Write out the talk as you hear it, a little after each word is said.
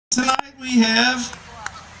Tonight we have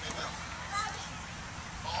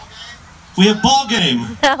ball game.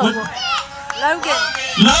 Logan.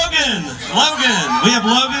 We have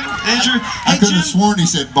Logan. Andrew. I could have sworn he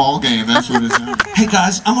said ball game. That's what it sounded. Hey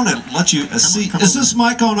guys, I'm gonna let you see. Is this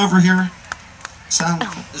mic on over here? Sound?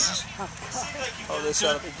 Oh, this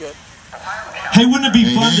ought to be good. Hey, wouldn't it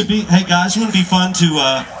be fun to be? Hey guys, wouldn't it be fun to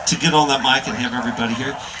get on that mic and have everybody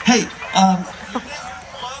here? Hey,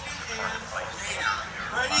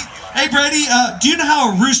 Hey Brady, do you know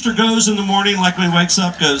how a rooster goes in the morning, like when he wakes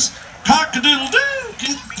up, goes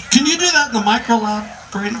cock-a-doodle-doo? Can you do that in the mic real loud,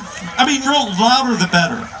 Brady? I mean, real louder the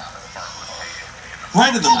better.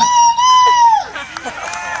 Right in the mic.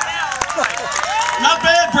 Not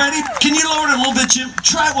bad, Brady. Can you lower it a little bit, Jim?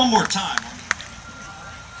 Try it one more time.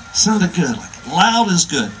 Sounded good. Like loud is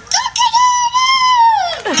good.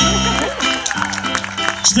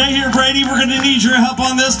 Stay here, Brady. We're going to need your help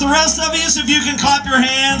on this. The rest of you, if you can clap your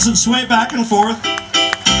hands and sway back and forth.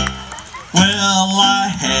 Well, I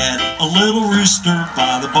had a little rooster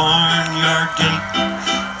by the barnyard gate.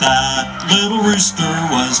 That little rooster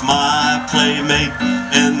was my playmate.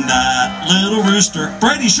 And that little rooster...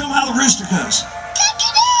 Brady, show them how the rooster goes.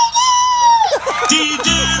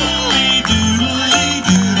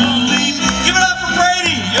 Dee-doodly-doodly-doodly. Give it up for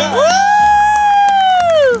Brady. Yeah.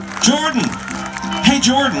 Jordan. Hey,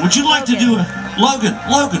 Jordan, would you like to do a... Logan,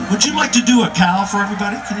 would you like to do a cow for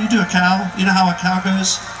everybody? Can you do a cow? You know how a cow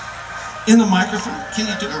goes? In the microphone? Can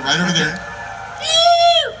you do it? Right over there.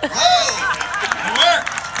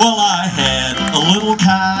 Well, I had a little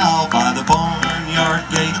cow by the barnyard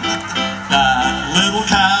gate. That little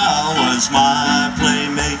cow was my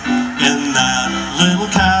playmate. And that little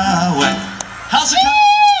cow went, how's it go?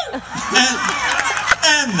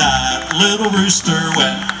 And that little rooster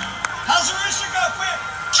went, how's the rooster go? Quick!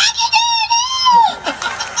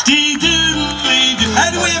 Dee-doodly-doo.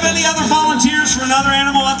 Hey, do we have any other volunteers for another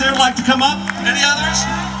animal out there like to come up? Any others?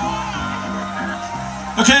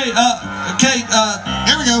 Okay,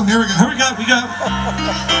 Here we go. We go.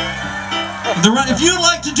 If you'd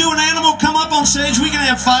like to do an animal, come up on stage. We can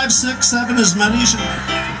have 5, 6, 7, as many as you want.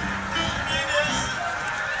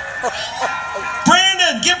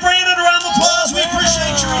 Brandon, give Brandon a round of applause. We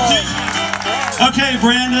appreciate your enthusiasm. Okay,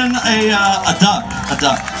 Brandon, a duck.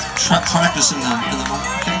 Practice in the moment.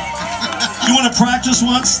 Okay. You want to practice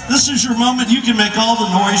once? This is your moment. You can make all the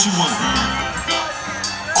noise you want.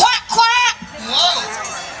 Quack, quack! Whoa.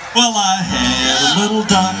 Well, I had a little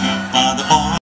duck by the